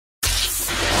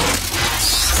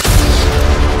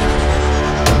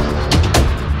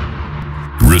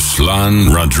Ruslan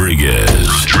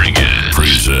Radriges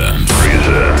present.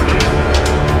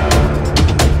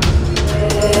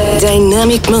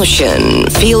 Dynamic motion,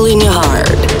 feel in your heart.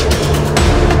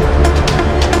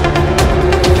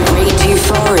 Great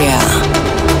euphoria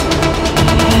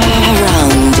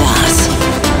around us.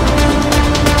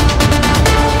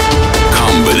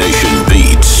 Combination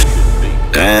beats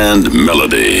and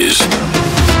melodies.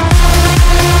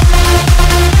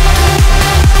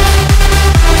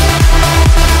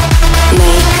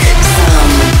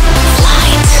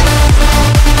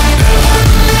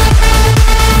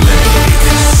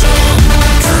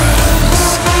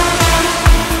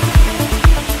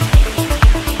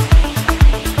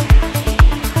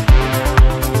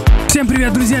 Всем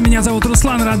привет, друзья, меня зовут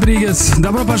Руслан Радригес.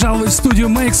 Добро пожаловать в студию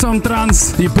Make Some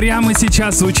Trance. И прямо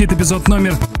сейчас звучит эпизод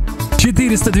номер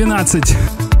 412.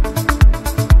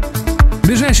 В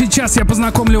ближайший час я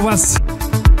познакомлю вас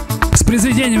с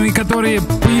произведениями, которые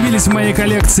появились в моей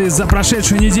коллекции за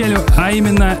прошедшую неделю, а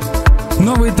именно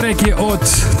новые треки от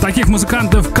таких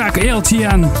музыкантов, как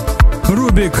Элтиан,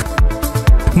 Рубик,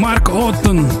 Марк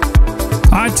Оттен,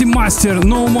 Ати Мастер,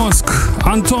 No Mosque,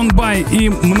 Антон Бай и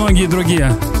многие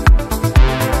другие.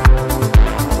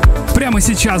 Прямо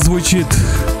сейчас звучит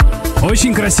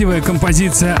очень красивая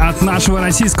композиция от нашего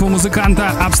российского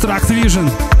музыканта Abstract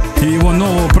Vision и его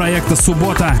нового проекта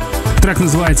Subbota. Трек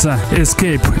называется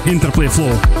Escape, Interplay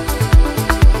Flow.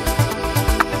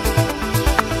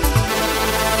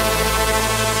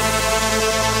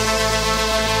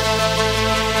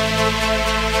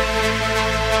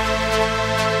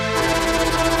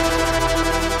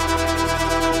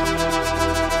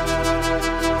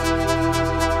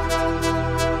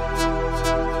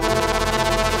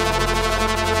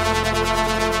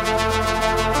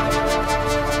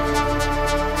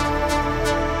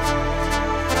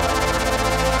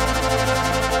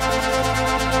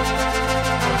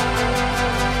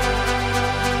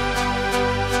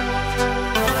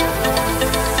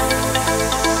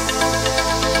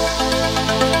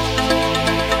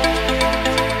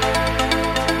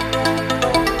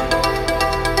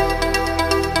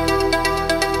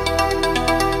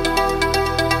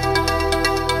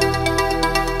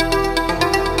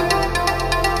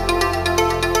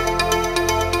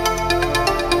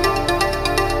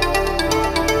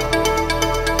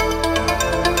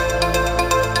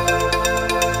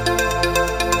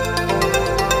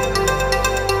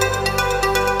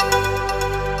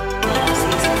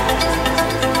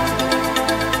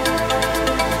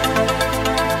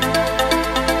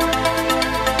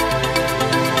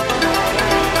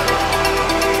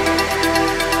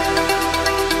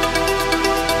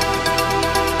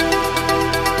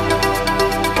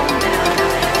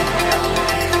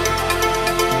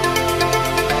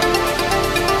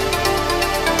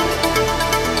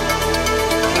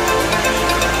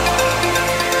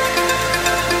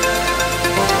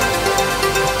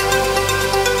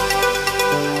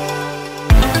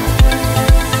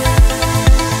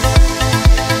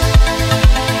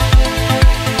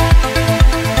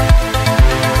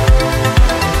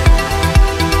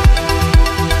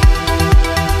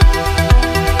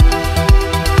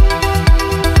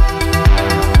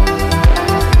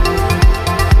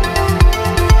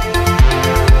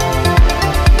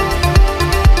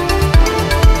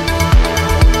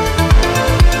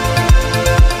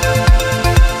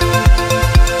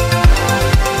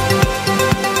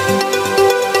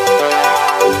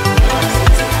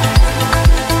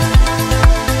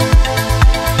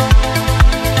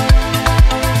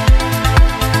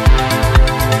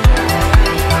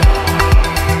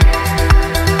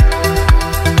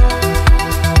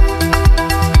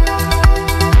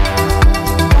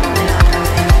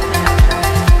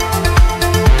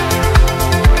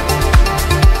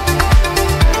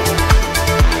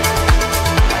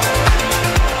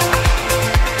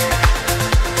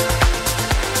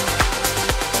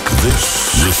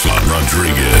 Ruslan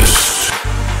Radriges.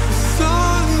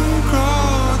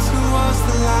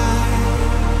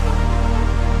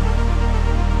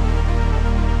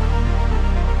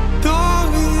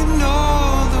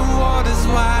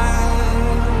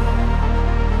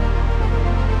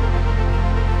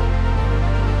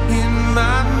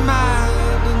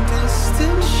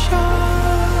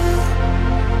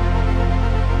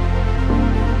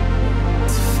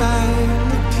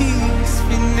 Find the peace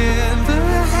we never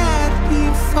had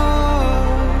before.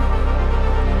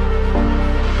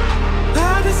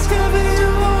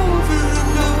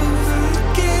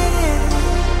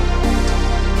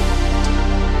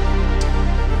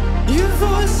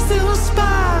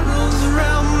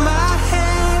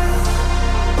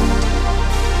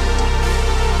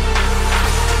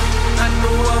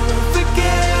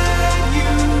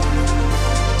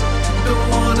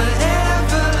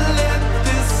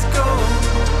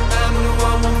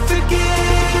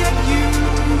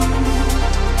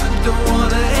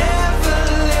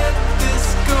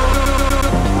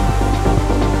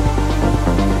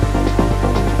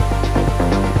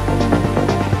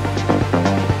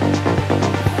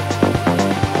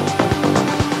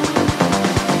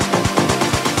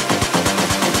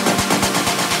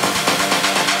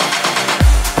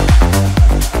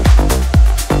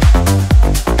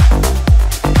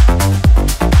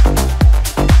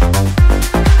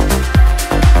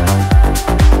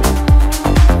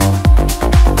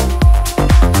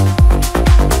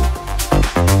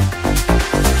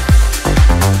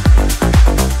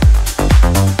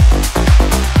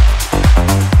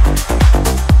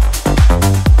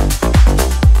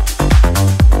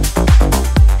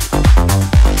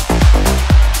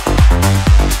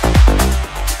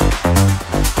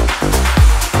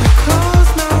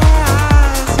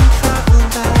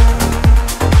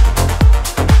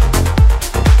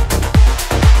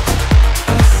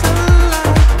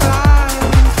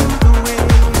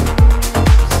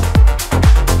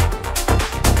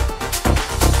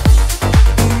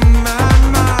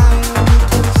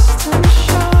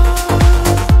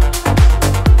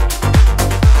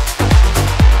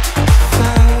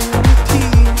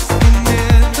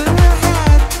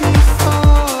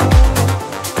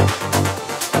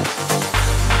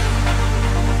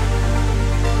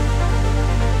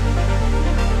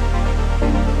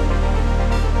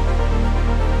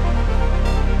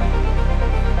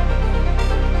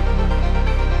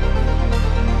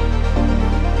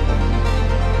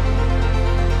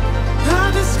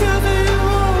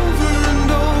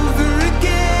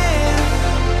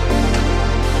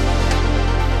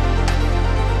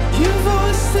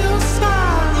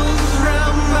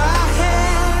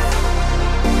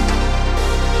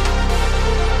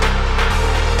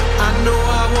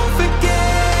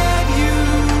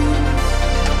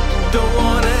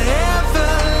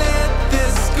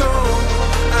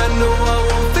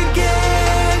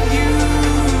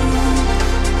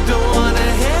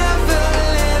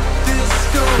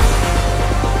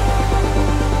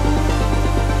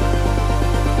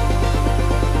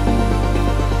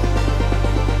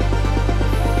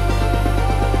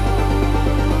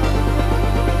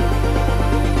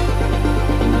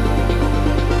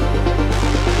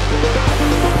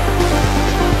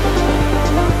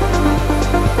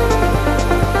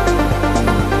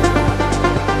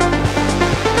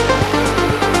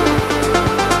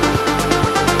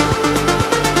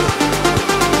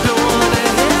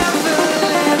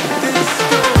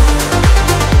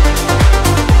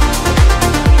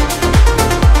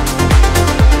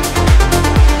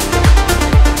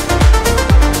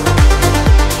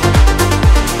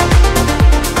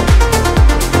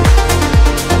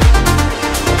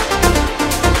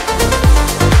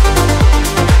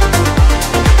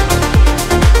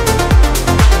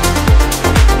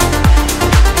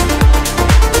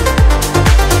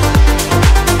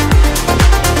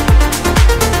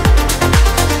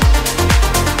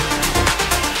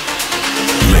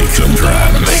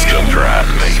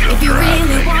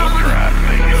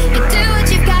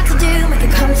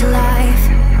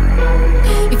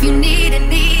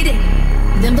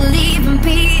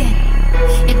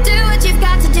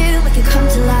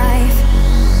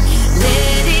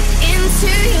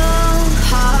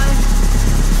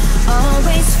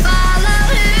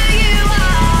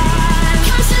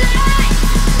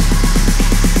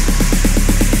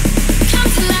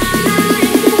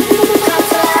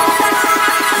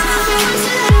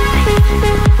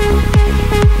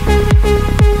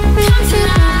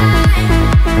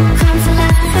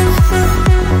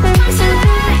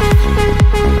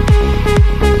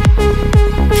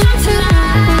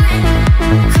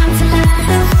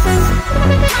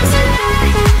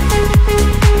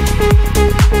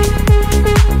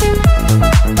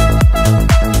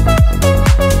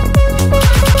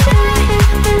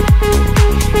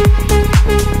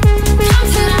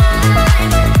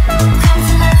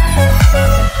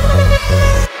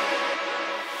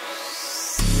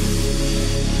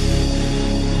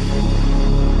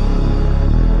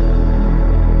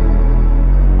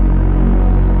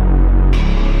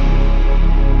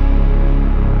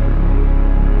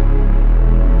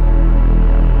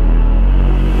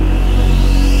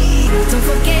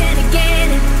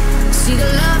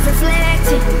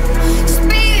 reflecting. Just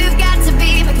be who you've got to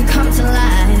be, make it come to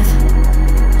life.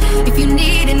 If you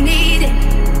need it,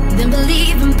 then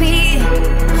believe and be it.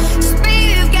 Just be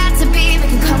who you've got to be,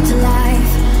 make it come to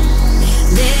life.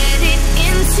 Let it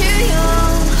into your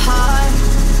heart.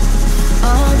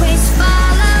 Always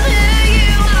follow who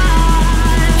you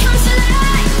are. Come to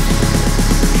life.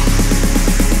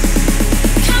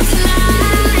 Come to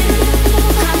life.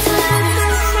 Come to life.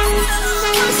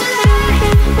 Come to life.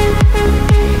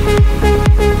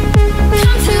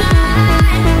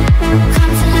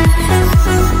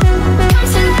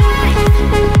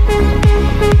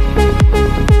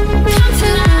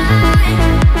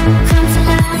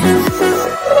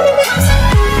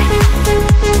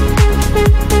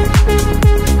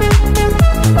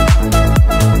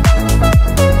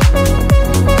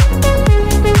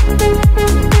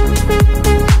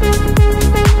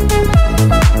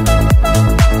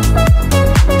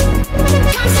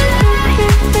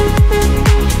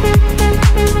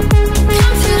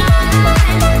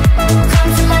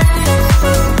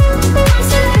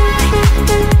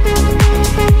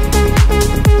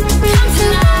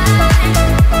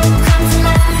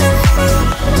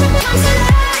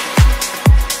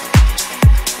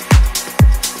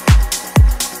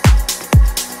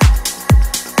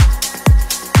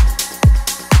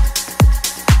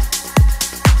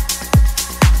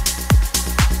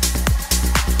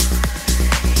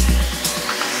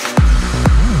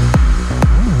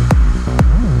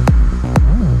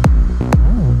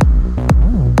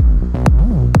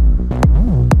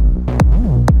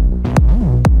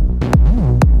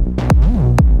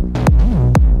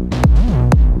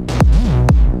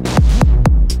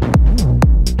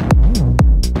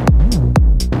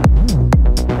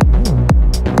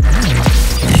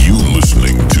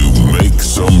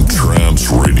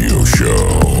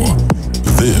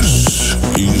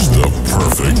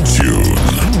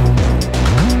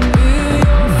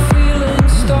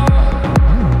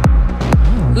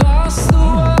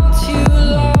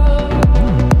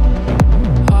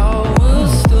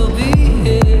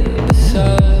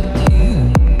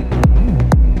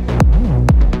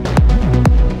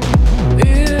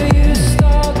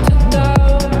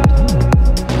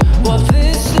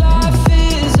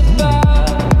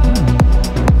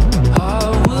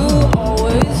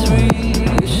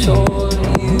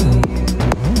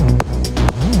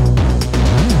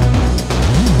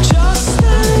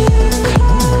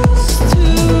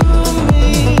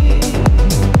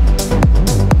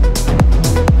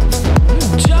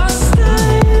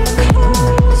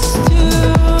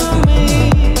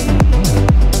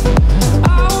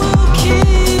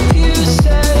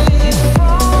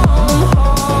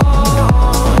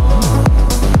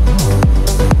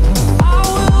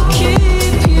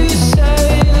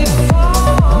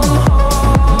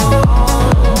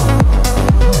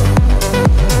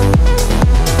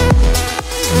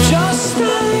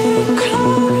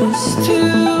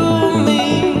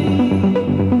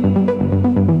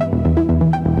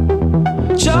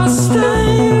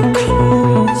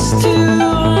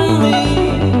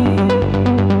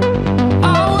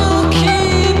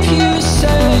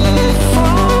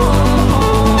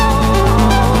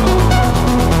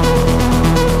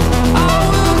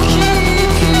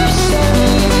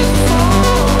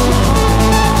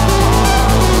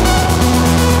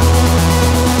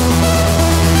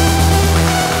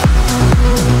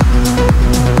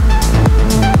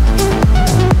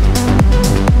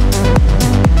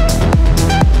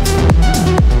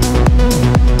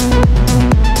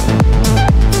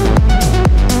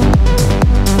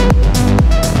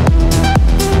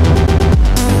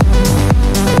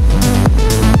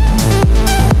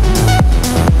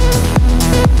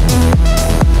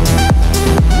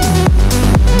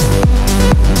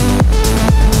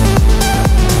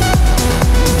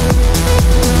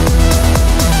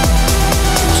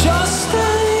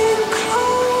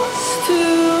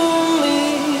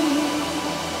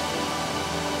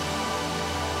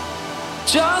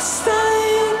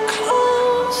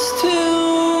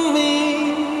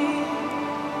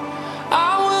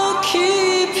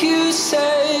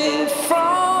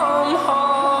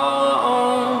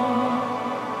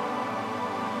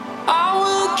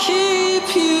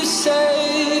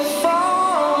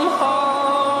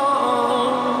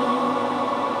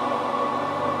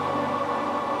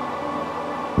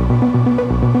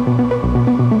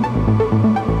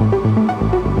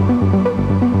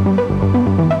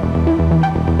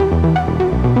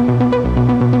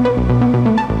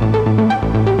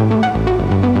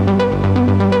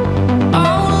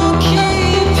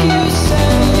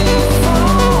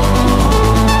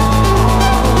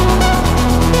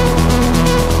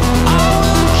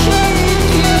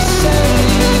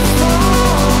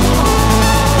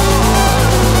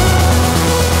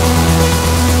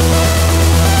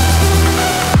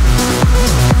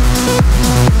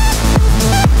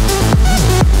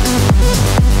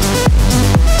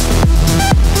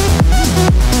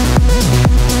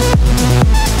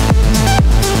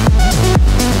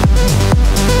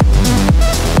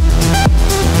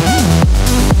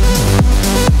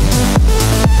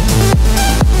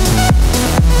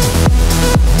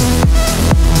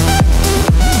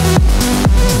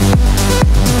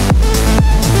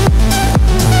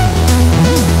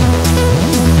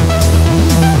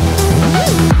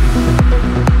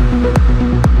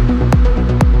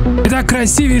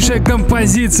 красивейшая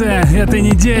композиция этой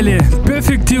недели.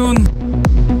 Perfect Tune.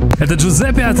 Это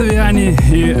Giuseppe Ottaviani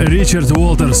и Ричард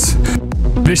Уолтерс.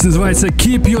 Вещь называется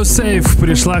Keep You Safe.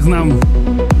 Пришла к нам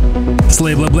с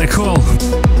лейбла Black Hole.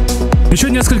 Еще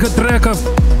несколько треков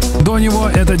до него.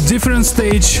 Это Different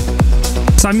Stage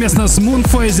совместно с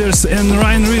Moonphazes и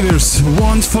Ryan Rivers.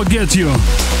 Won't Forget You.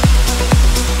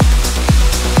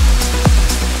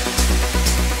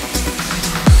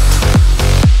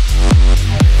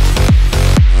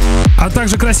 А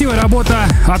также красивая работа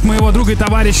от моего друга и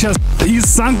товарища из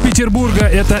Санкт-Петербурга.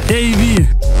 Это AV.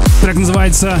 Трек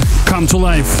называется Come to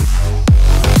Life.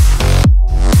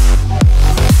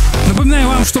 Напоминаю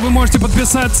вам, что вы можете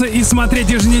подписаться и смотреть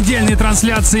еженедельные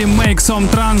трансляции Make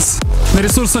Some Trance на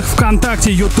ресурсах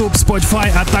ВКонтакте, YouTube,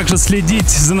 Spotify, а также следить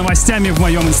за новостями в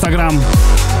моем Instagram.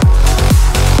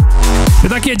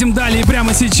 Итак, едем далее. И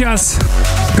прямо сейчас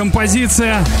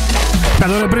композиция,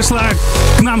 которая пришла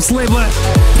к нам с лейбла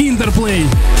Interplay.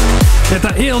 Это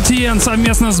LTN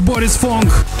совместно с Boris,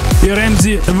 Foong и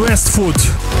Ramsey Westwood.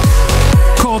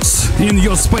 Codes in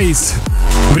Your Space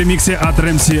в ремиксе от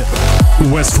Ramsey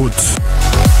Westwood.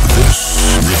 This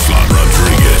Ruslan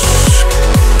Radriges.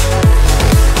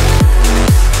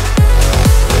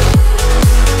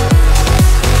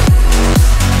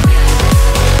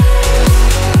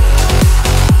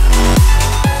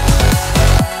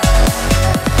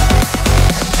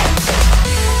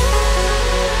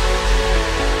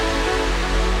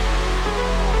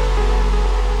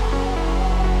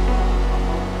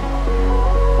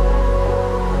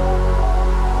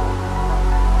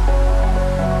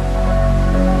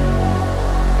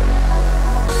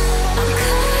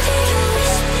 I'm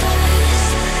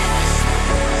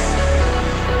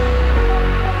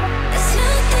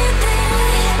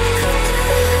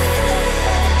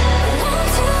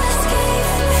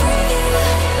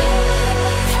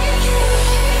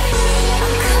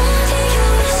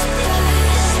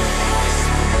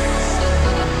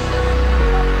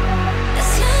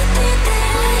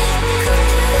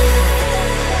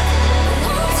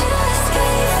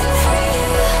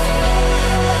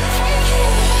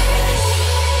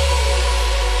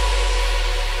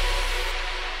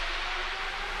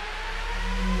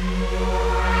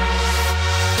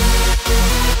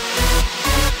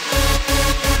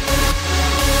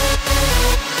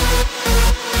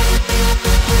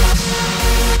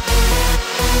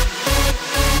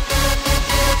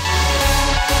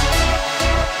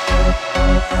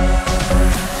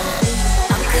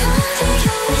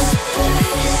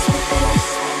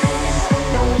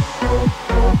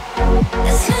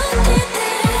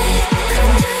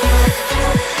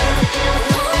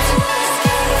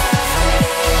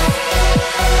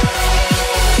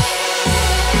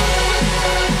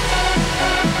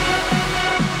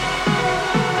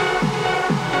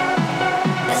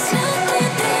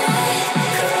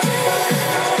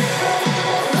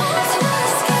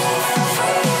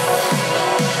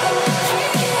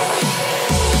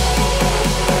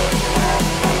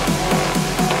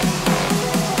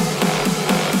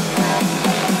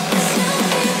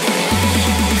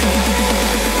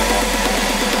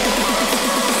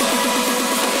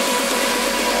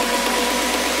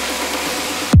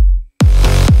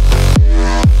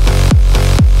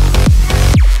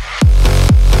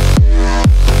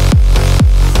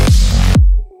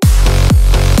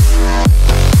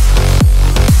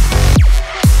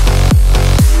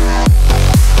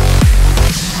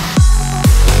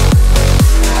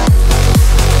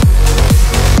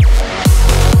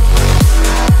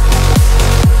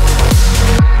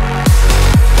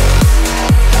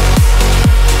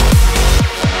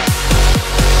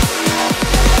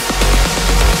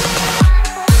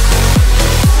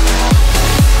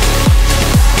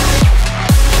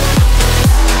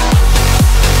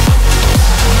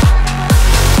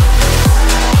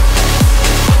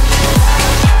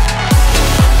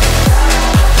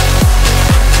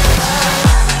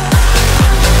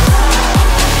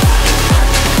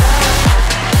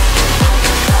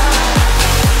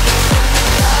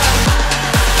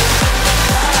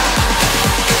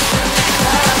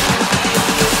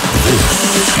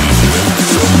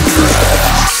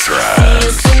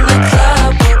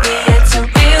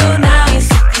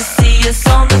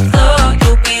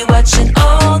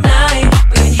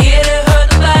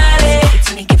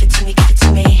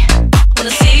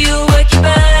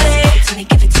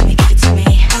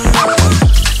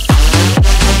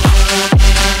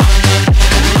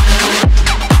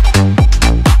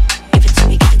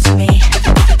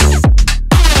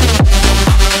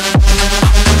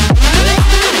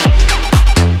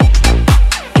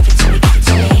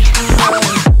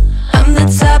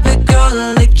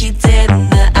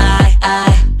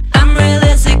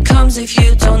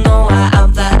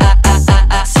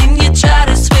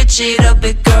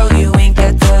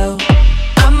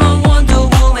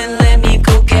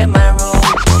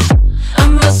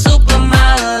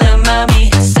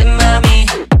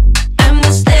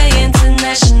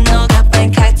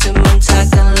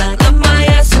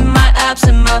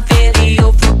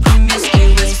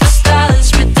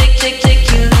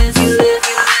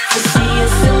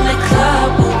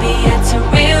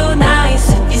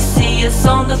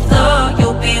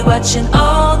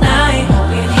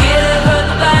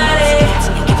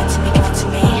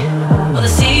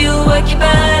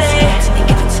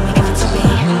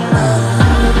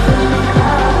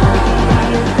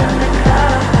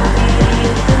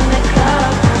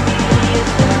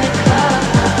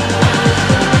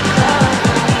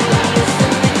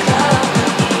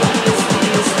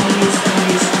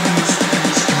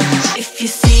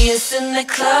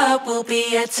club, we'll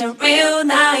be acting real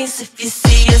nice. If you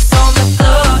see us on the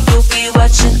floor, you'll be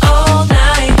watching all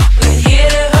night. We're here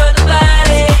to hurt the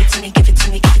body. Give it to me, give it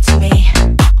to me, give it to me.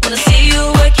 Wanna see you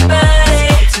work your body.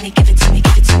 Give it to me, give it to me,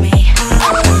 give it to me.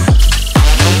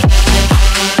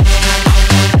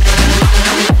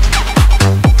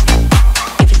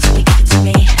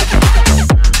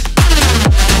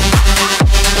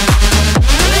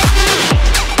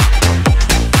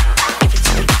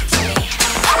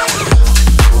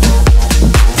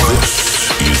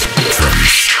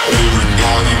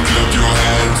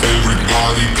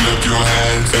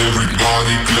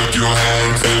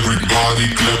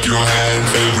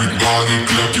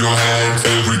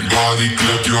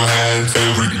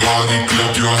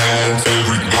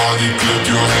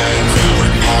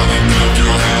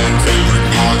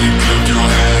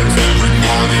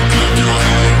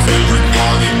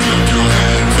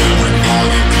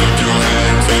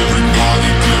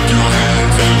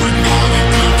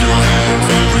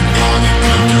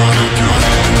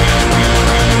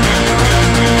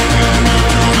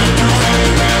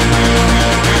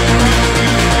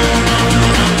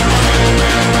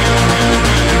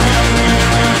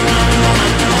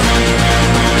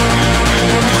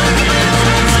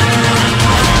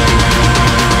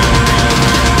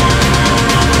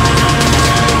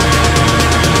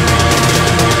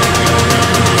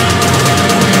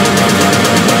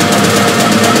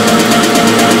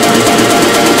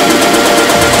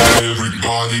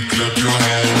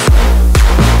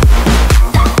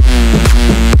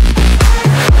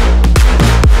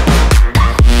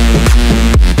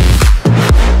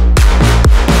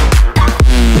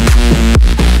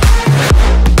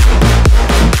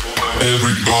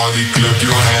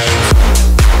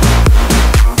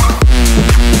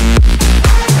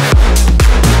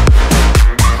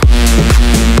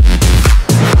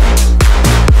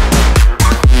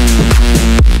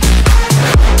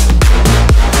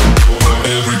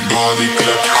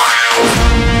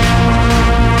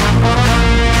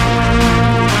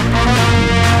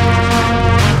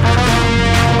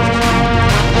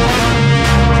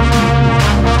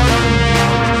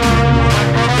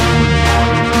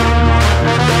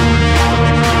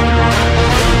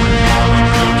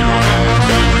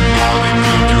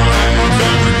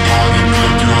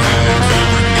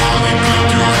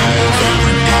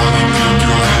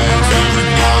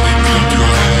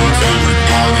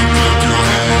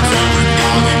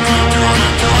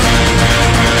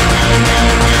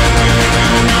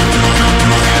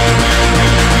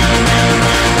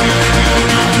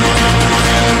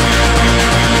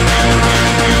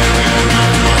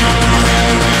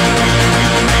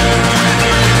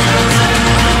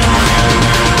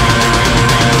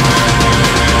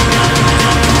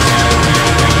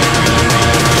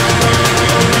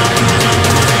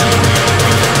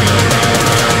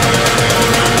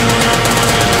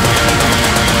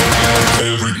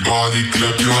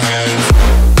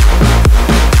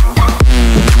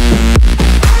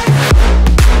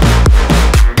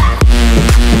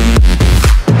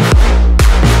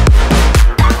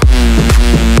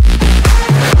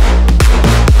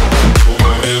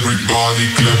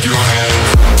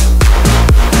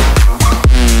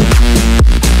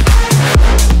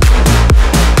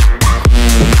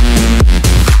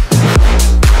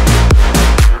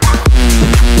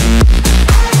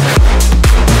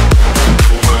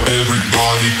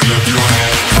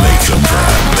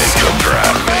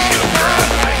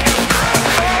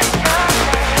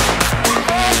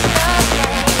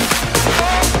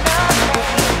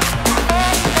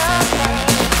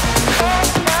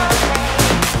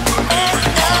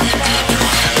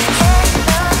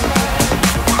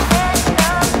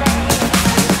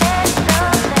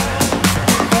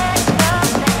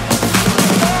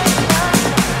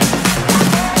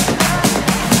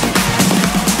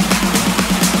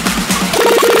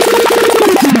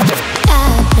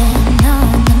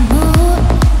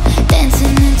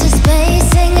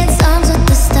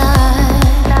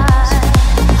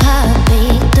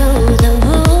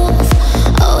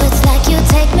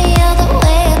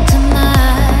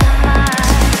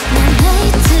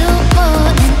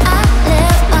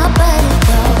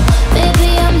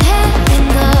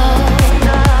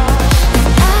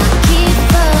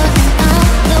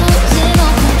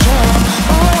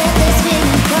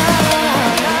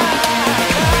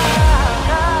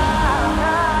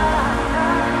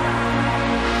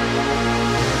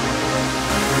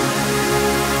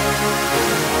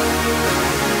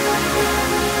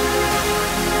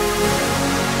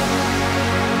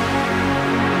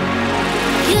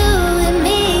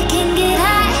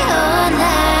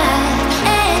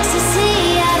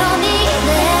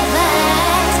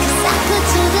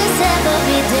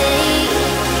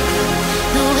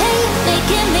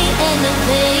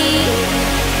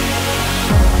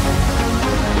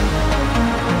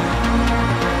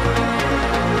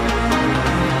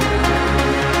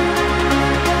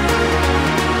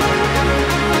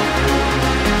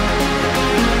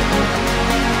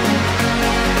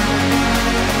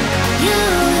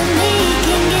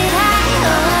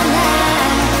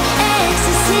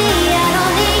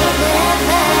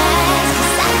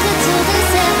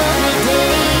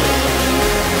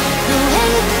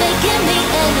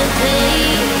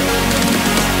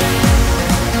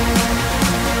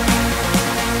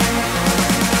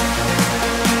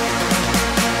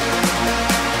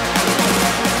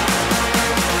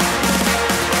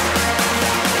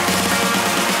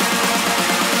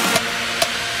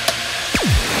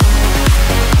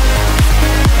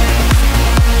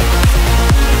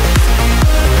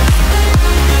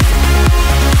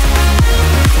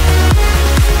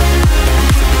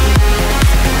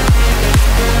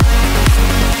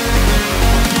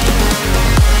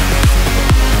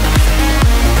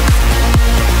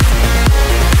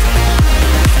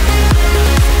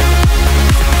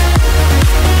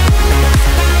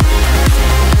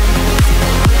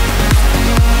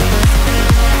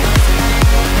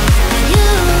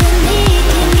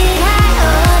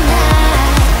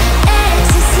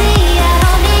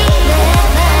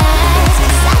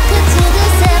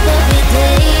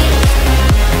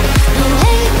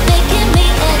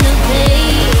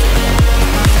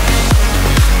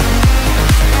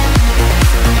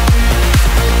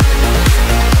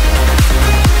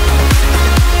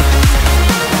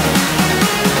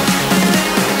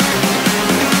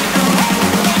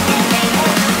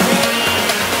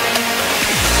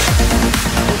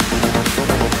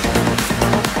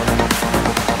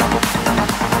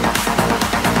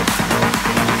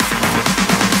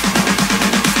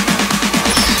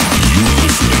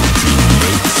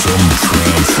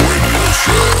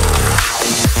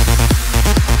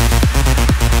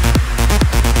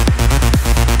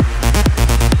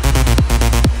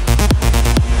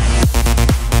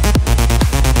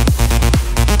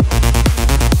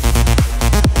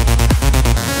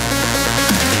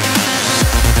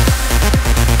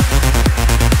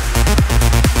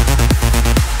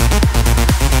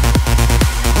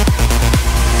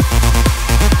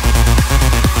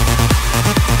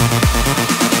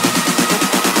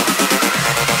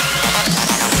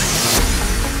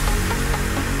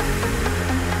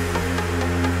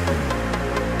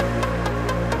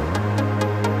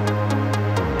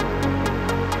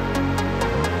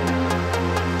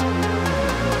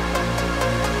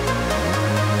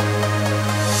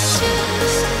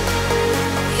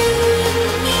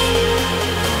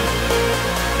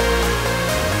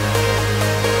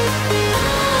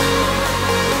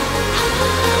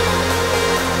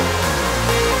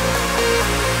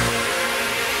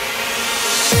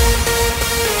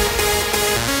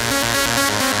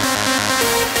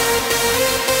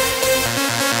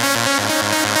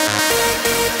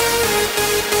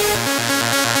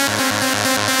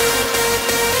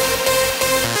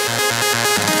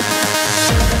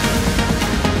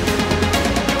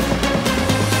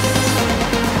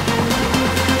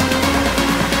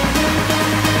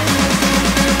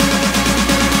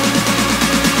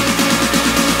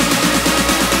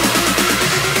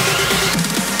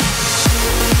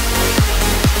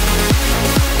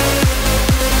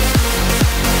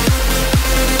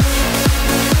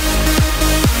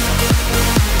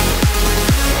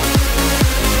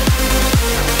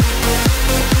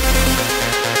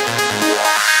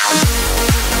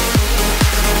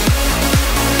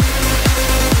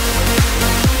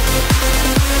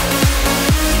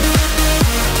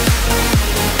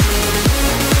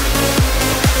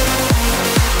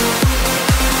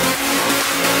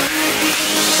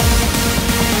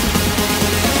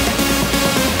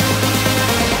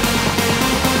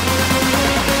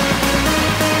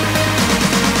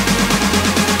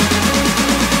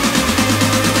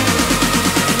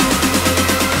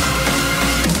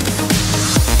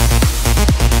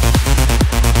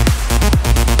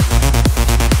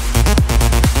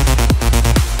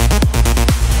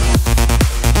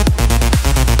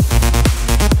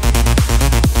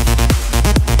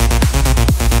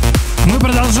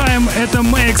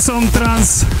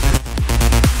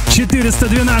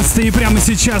 412 и прямо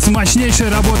сейчас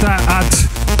мощнейшая работа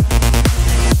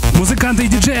от музыканта и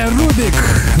диджея Рубик.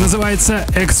 Называется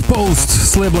Exposed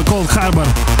с лейбла Coldharbour.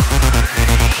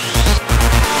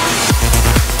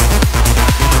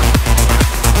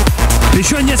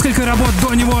 Еще несколько работ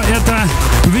до него. Это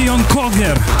Vion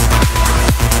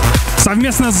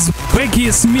совместно с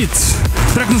Becky Смит.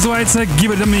 Трек называется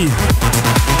Give It To Me.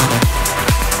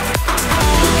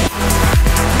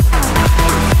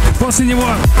 После него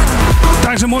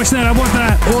также мощная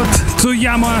работа от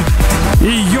Tujamo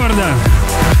и JORD,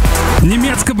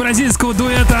 немецко-бразильского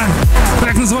дуэта.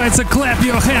 Трек называется Clap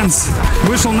Your Hands.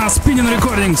 Вышел на Spinnin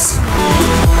Recordings.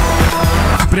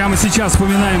 Прямо сейчас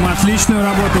вспоминаем отличную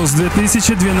работу с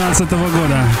 2012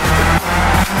 года.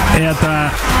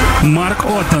 Это Марк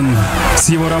Otten с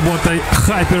его работой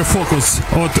Hyperfocus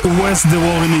от Wezz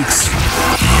Devall Remix.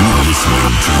 You're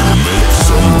listening to Make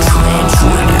Some Trance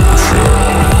Radio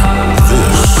Show.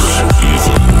 This is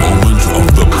a moment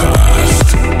of the past.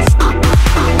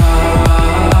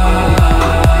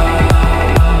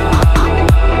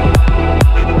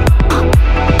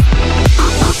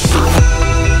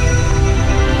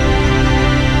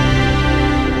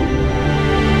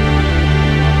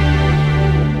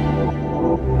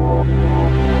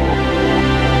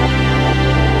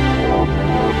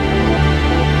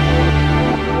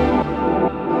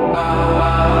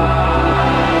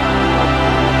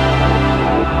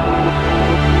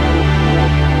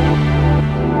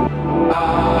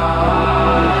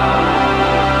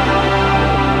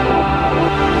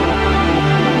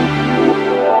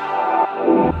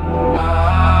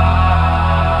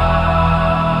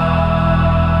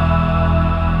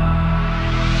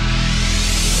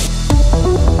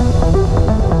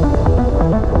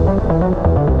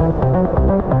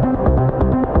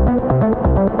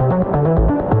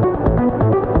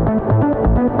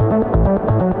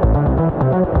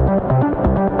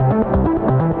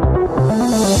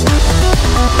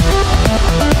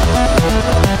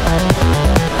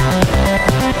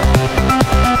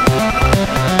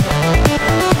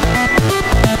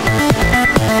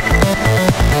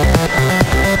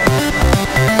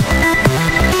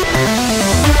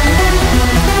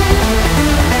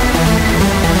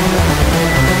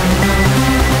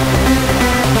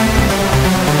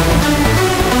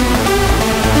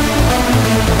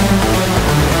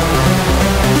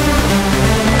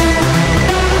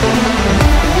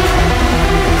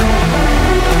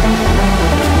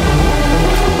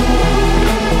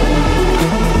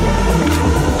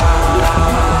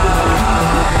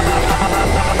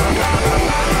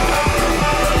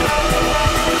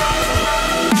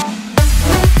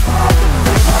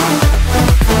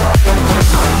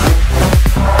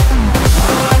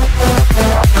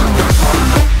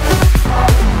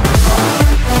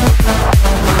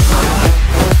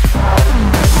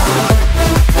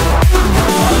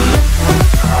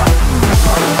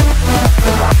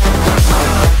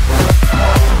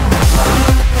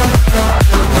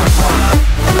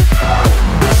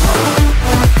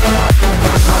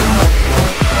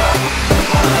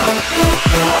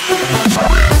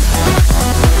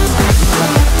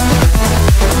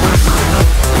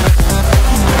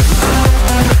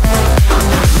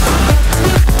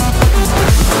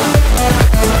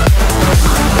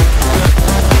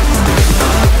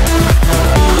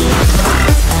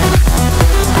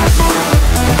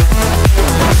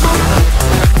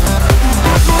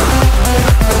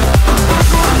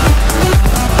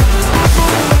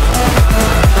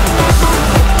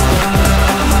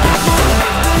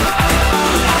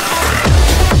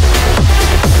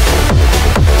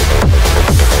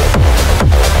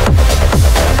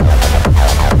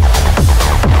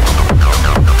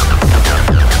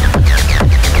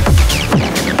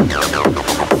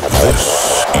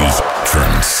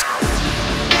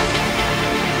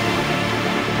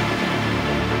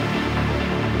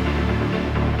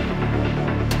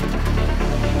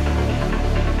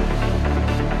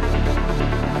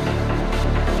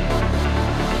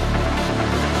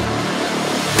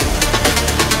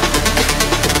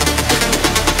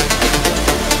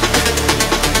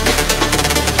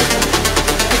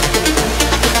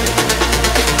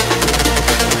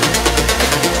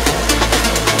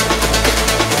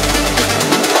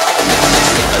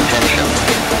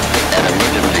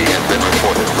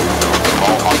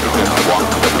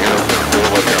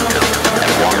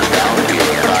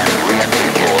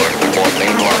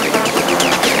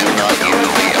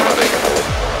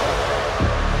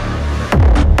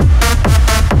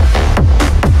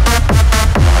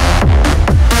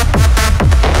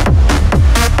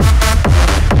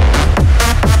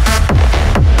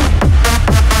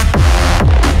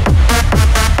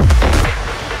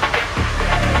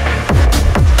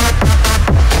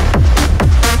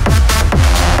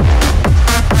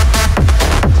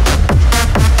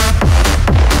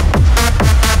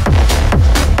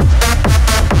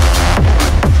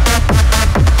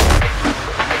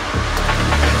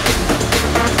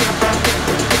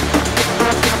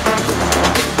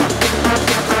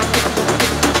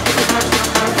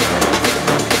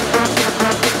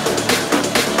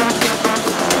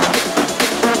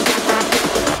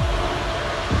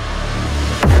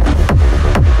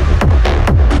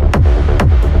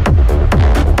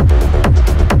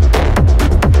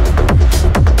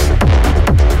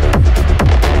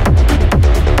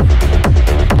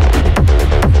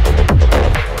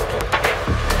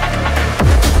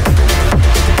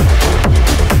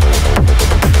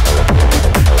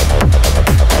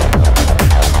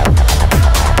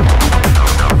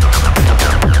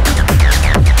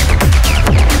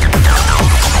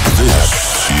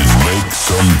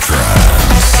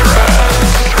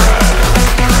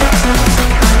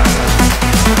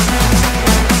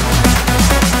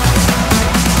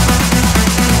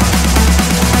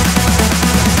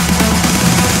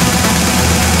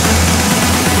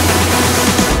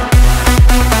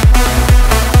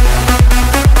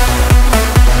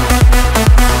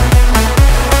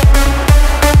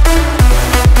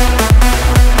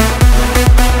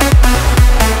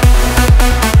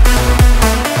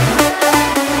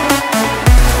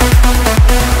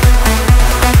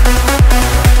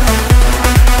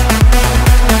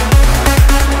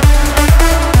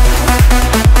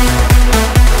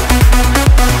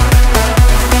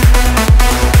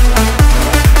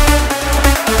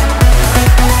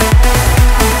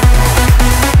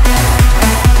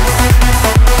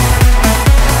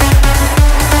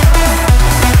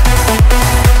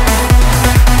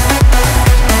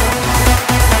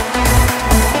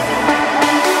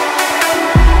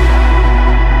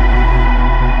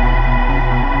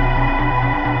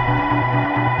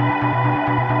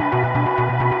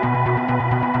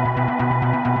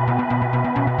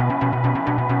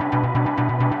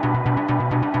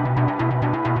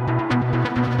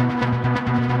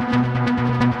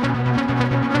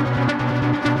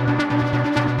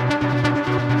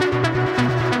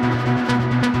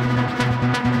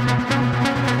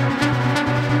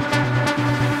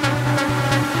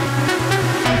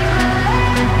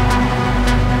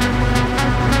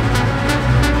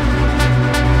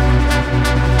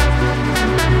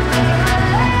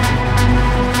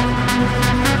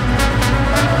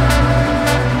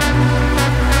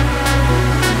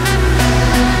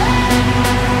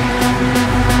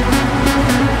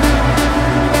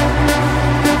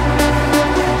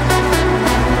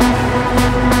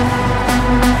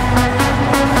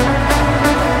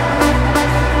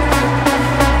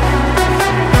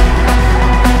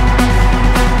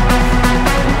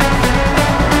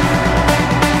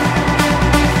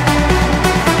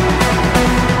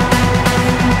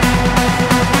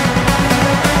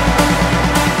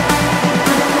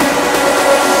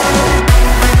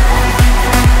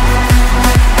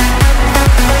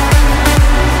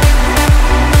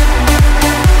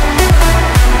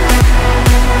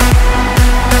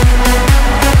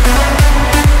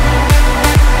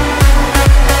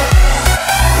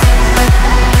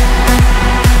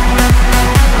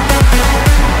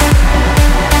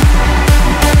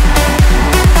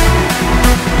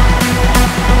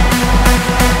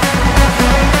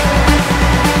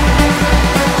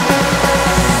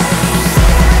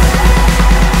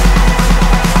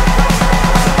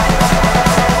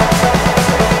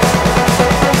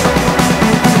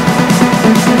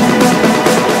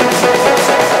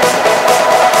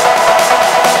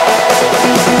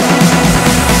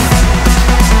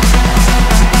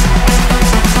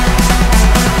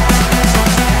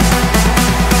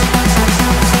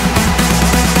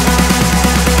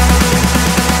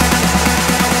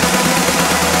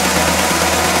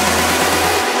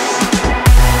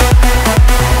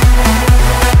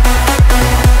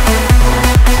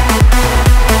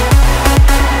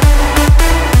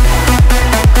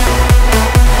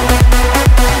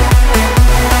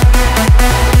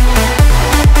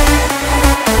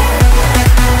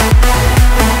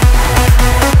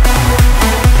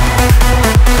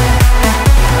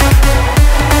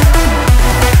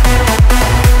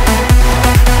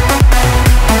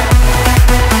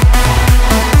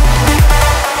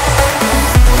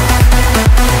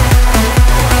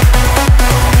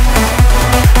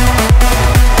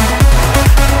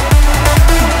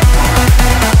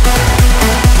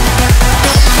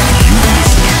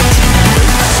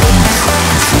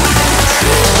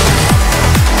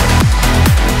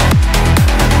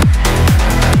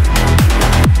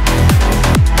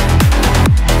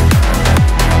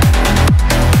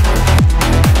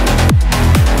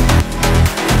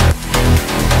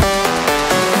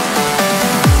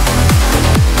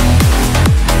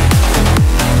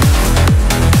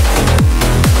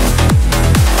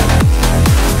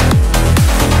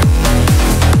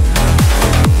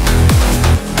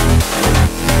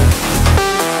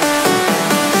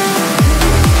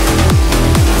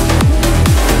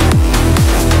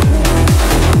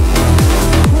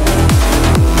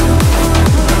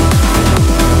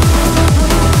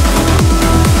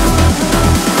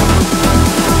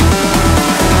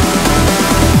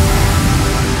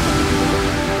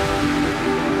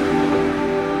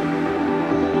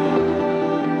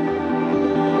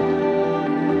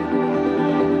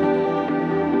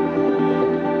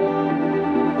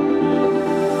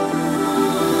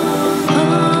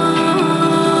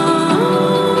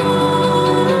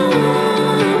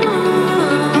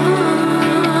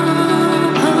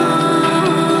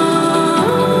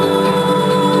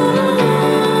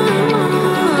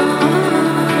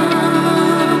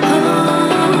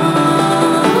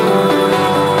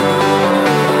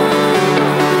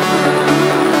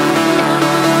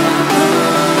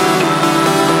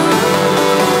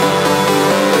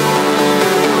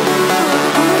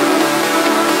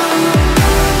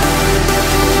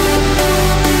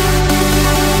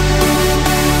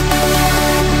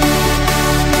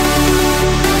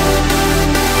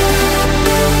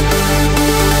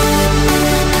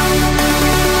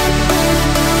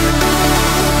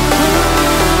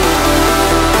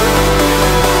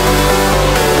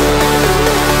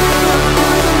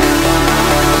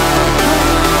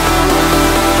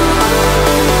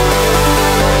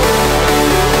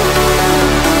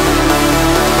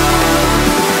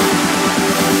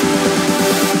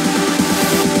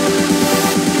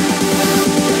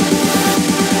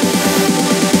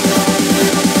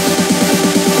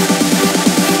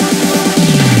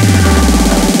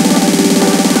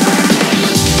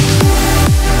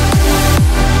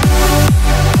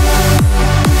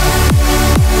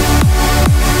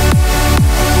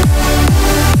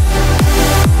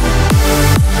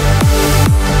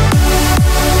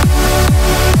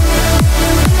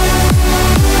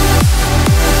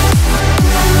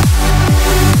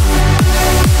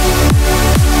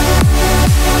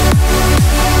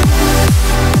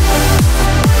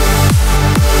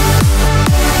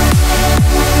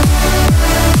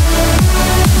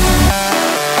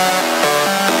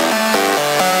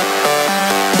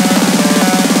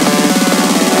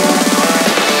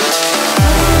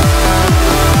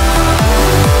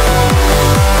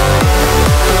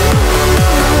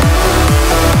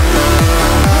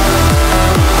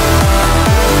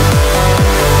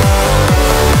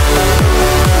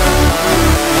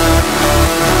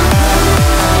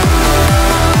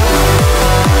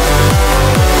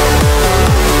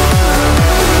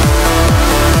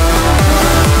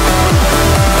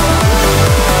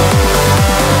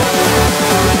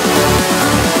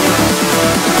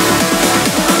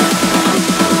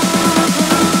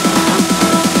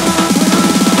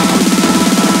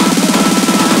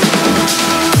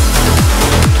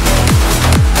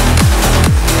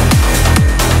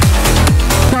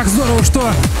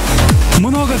 что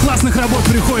много классных работ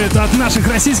приходит от наших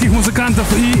российских музыкантов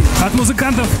и от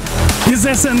музыкантов из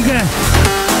СНГ.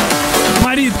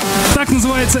 Марит, так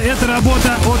называется эта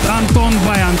работа от Антон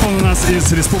Бай. Антон у нас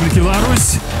из Республики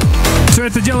Беларусь. Все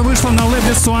это дело вышло на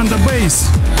лейбле Suanda Bass.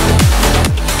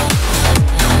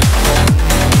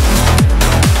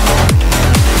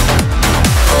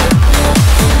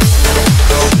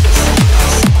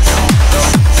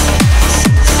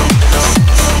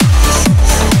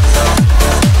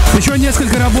 Еще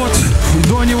несколько работ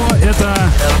до него. Это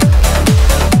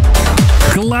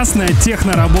классная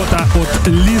техно-работа от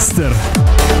Lister.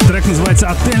 Трек называется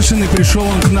Attention, и пришел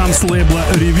он к нам с лейбла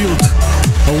Revealed,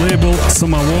 лейбл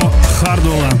самого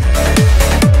Хардвелла.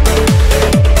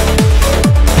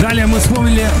 Далее мы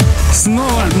вспомнили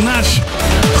снова наш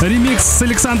ремикс с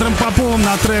Александром Поповым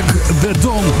на трек The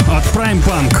Dome от Prime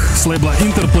Punk с лейбла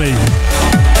Interplay.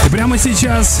 И прямо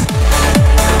сейчас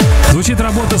звучит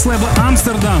работа с лейбла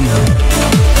Амстердам.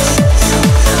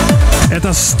 Это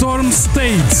Storm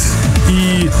State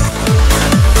и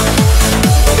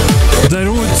The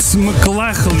Roots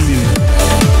McLachlan.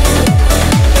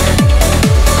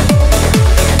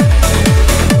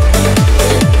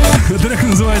 Трек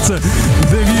называется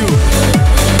The View.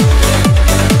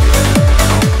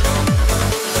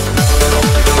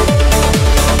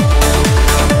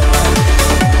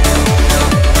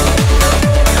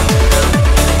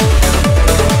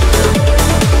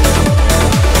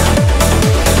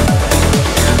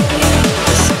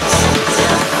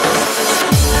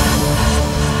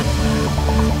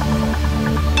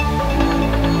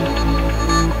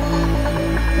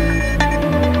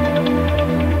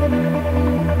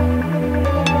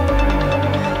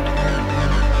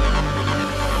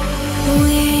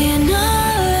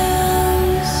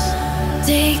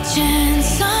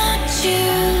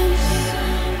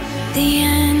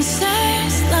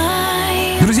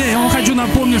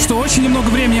 Что очень немного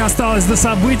времени осталось до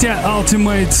события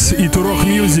Ultimate и Turok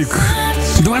Music.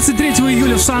 23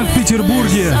 июля в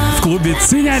Санкт-Петербурге в клубе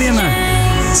Цинь-Арена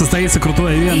состоится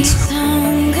крутой ивент,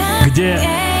 где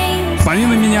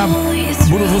помимо меня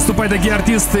будут выступать такие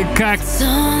артисты, как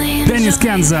Деннис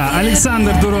Кенза,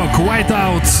 Александр Дурок,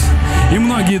 Whiteout и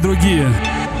многие другие.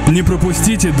 Не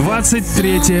пропустите,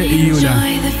 23 июля.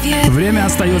 Время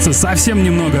остается совсем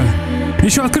немного.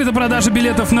 Еще открыта продажа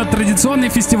билетов на традиционный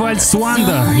фестиваль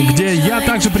Suanda, где я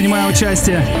также принимаю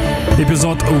участие.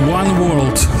 Эпизод One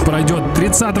World пройдет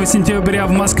 30 сентября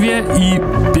в Москве и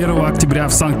 1 октября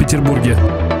в Санкт-Петербурге.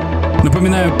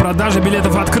 Напоминаю, продажа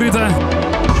билетов открыта.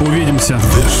 Увидимся.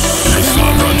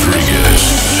 Ruslan Radriges.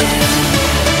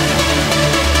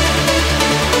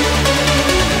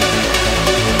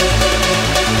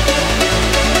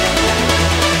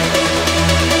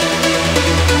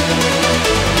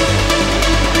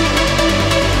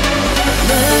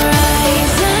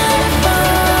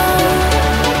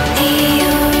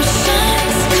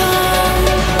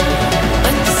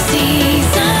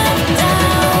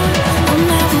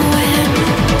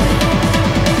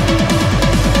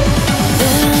 The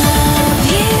love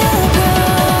you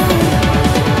grow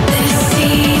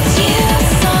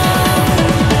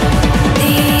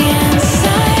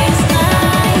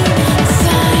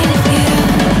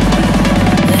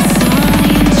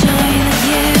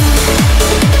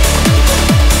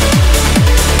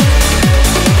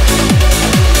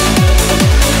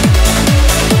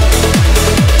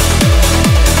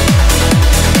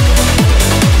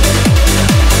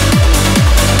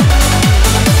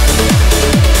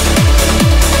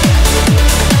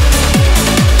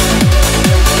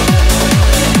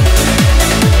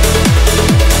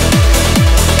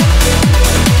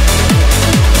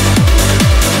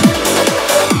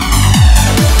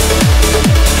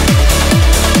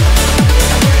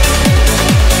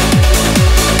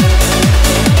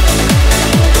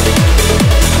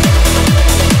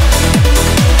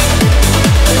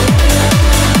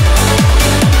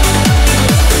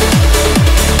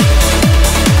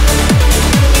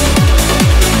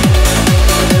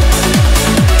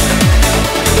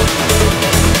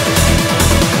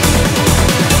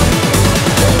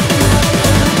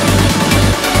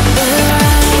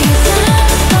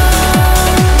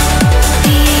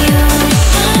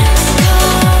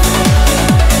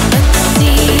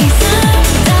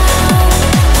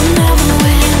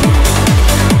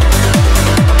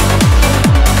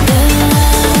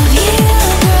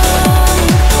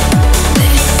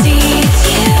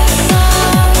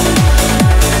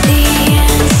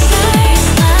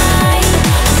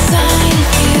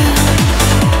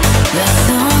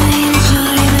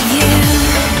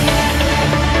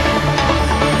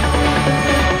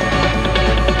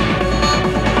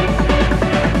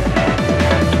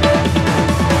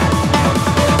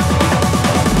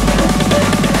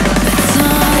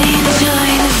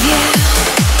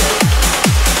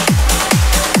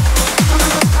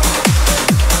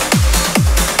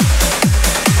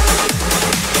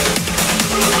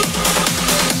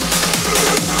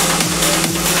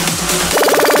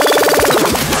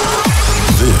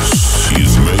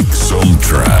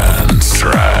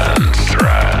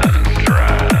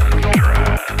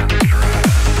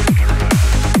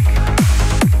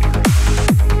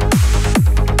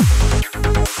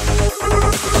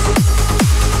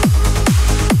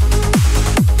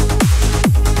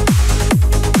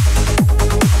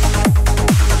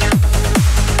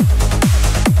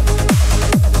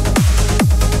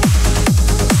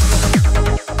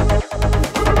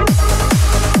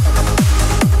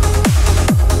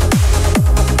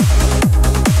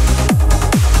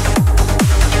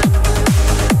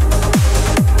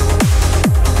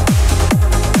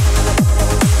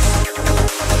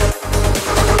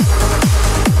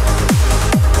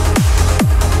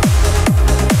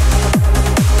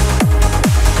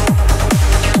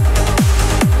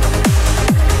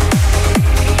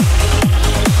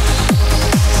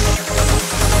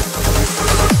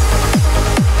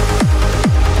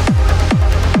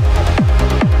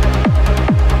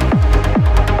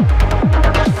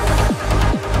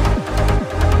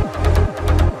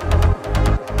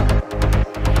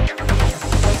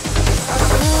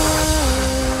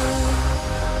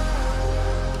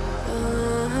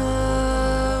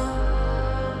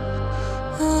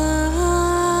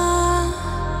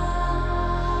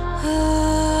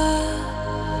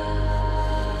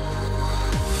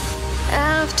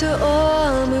after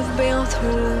all we've been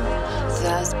through,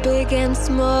 those big and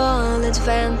small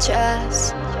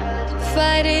adventures,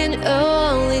 fighting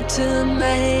only to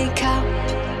make up.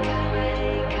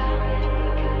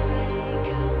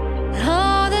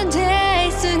 All the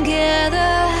days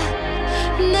together,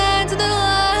 nights that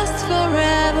last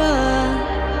forever,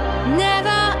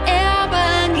 never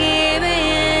ever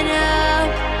giving up.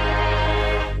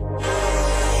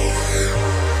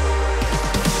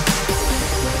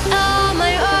 All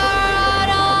my art,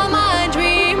 all my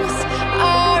dreams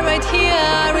are right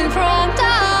here in front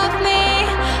of me.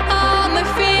 All my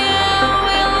fear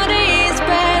will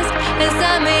disperse as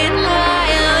I'm in my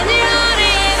own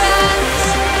universe.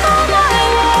 All my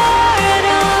art,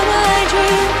 all my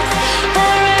dreams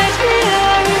are right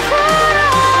here in front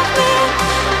of me.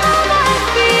 All my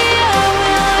fear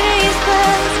will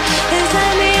disperse as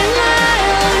I'm in my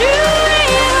own universe.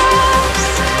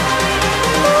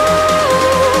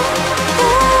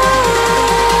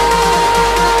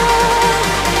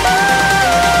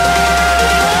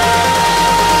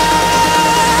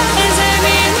 As I'm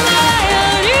in my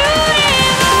own universe.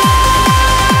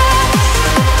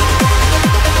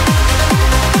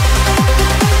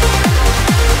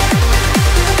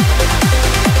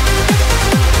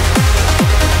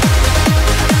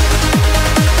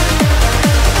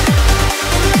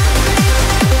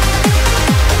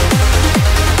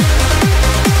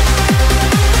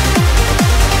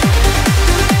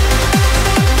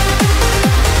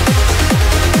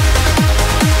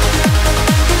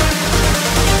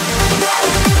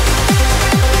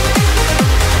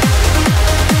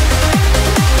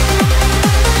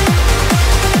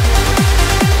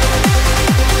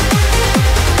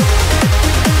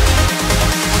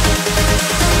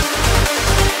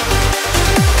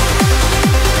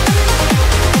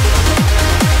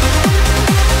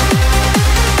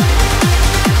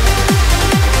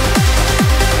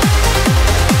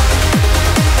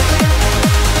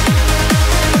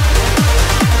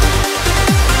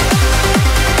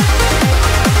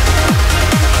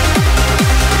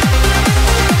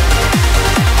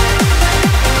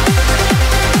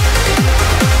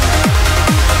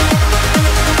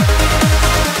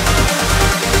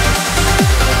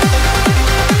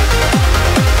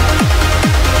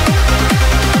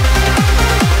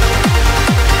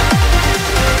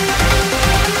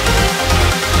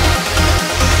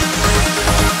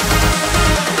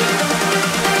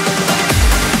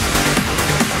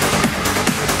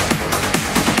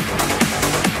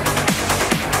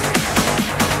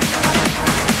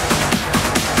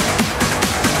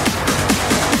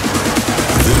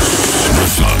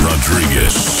 Ruslan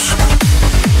Radriges.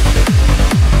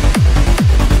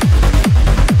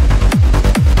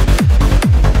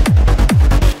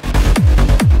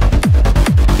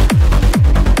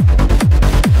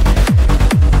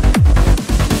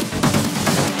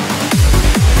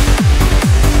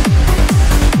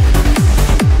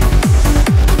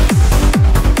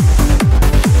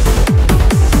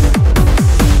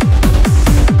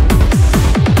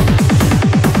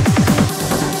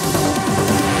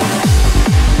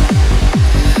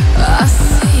 I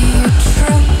see you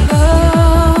tremble,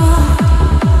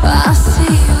 I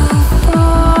see you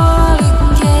fall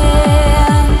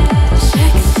again.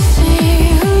 Check to see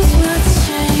who's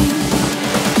watching.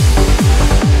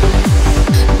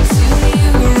 Do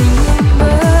you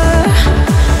remember?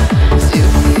 Do you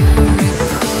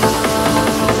recall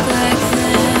back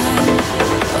then?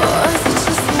 Or is it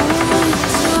just one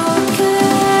talking?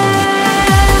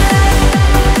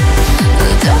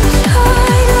 Don't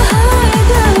try to hide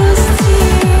those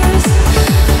tears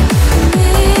from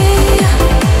me.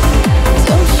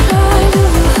 Don't try to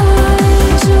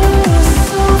hide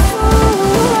yourself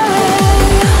away.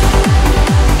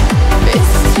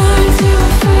 It's time to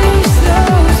face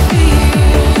those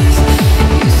fears.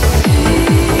 You see,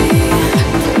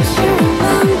 don't you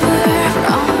remember?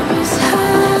 Promise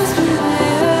has been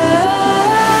made.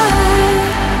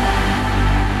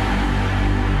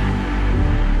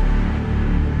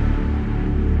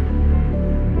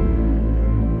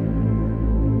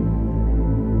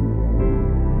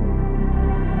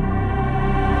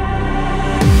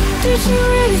 Did you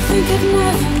really think I'd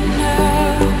never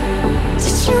know?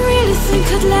 Did you really think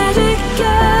I'd let it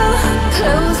go?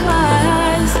 Close my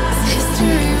eyes,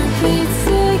 history repeats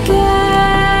again.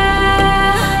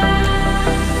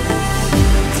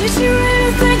 Did you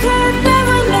really think I'd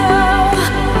never know?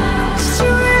 Did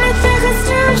you really think I'd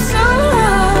stoop so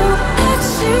low? Let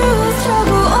you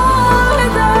struggle all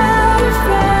without a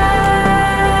friend.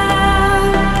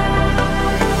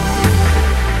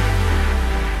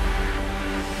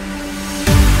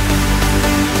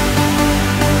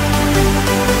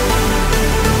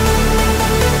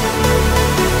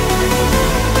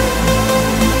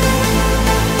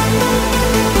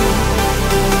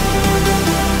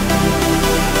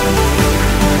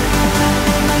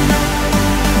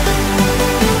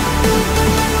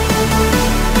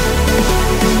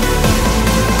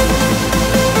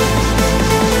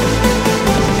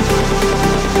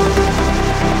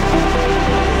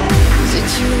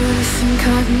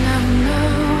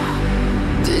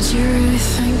 you really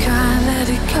think I let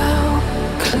it go?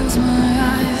 Close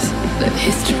my eyes, let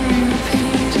history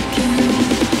repeat again.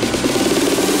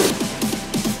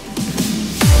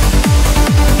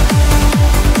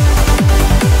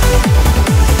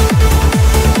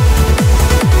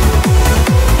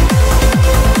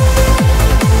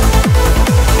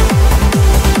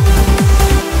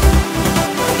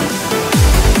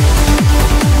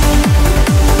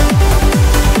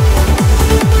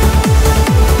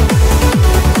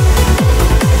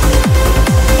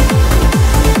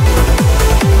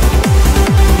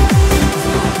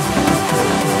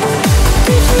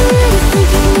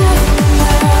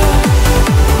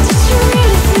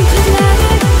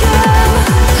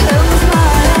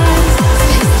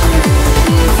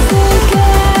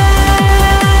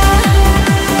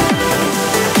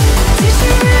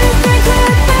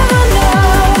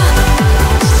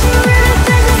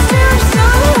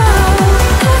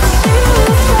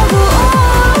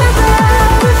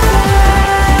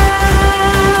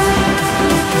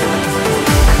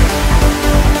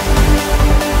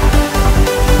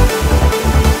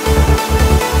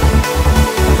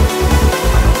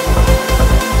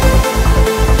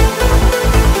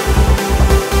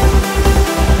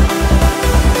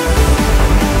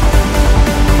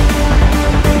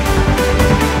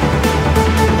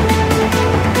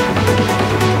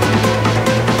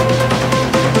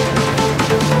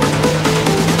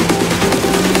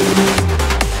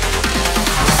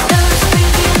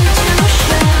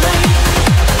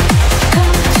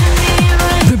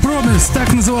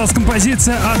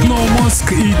 Композиция от No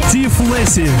Mosque и Tiff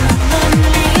Lacey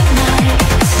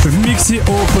в миксе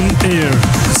Open Air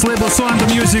с лейбла Subbota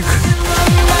Music.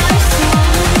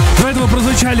 До этого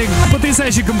прозвучали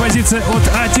потрясающие композиции от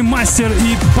Ati Master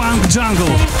и Punk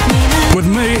Jungle with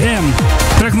Mary M.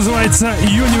 Трек называется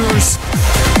Universe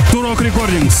to Rock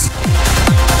Recordings.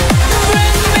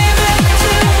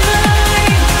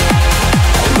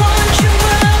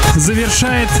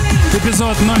 Завершает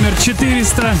эпизод номер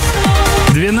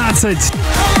 412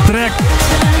 трек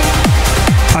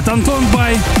от Антон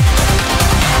Бай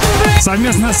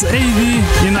совместно с AV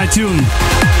и Natune.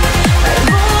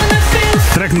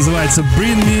 Трек называется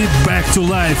Bring Me Back to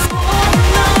Life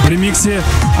в ремиксе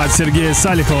от Сергея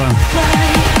Салихова.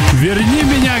 Верни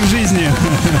меня к жизни.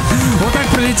 Вот так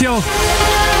пролетел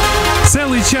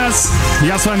целый час.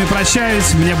 Я с вами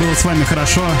прощаюсь. Мне было с вами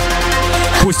хорошо.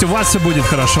 Пусть у вас все будет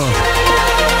хорошо.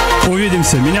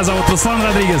 Увидимся. Меня зовут Руслан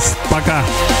Радригес. Пока.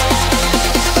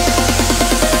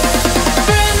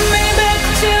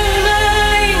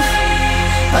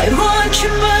 I want you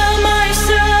by my